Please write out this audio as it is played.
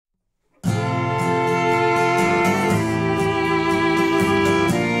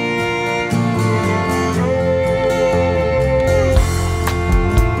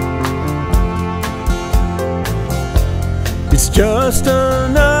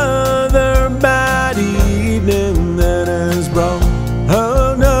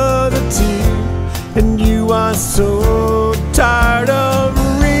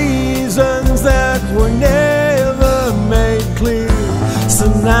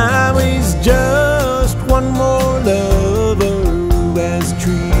Now he's just one more lover who has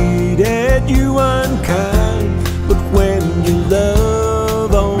treated you unkind. But when you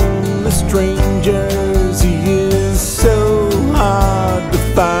love only strangers, he is so hard to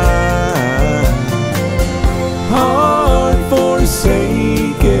find. Heart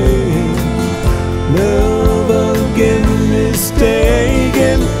forsaken, love again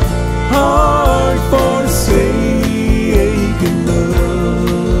mistaken, heart forsaken love.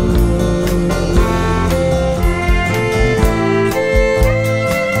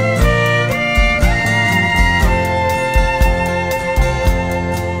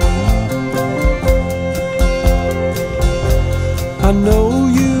 I know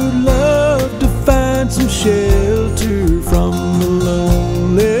you'd love to find some shelter from the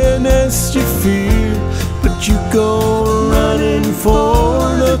loneliness you feel, but you go running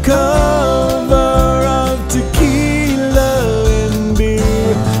for the cover of tequila and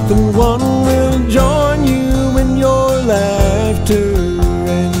beer. Then one will join you in your laughter,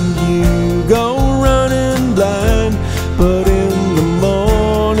 and you go running blind. But in the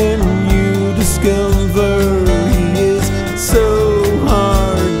morning you discover he is so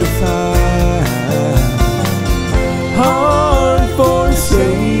hard to find. Heart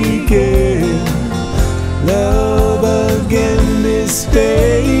forsaken, love again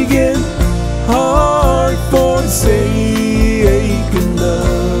mistaken, heart forsaken love.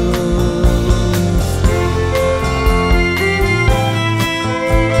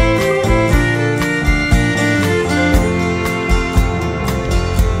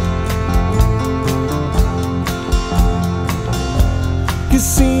 You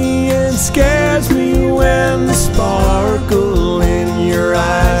see, it scares me when the sparkle in your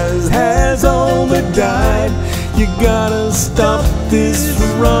eyes has all but died. You gotta stop this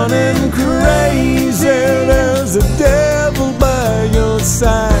running crazy. There's a devil by your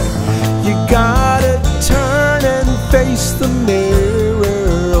side. You gotta turn and face the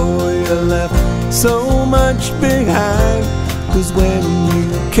mirror, or you left so much behind. 'Cause when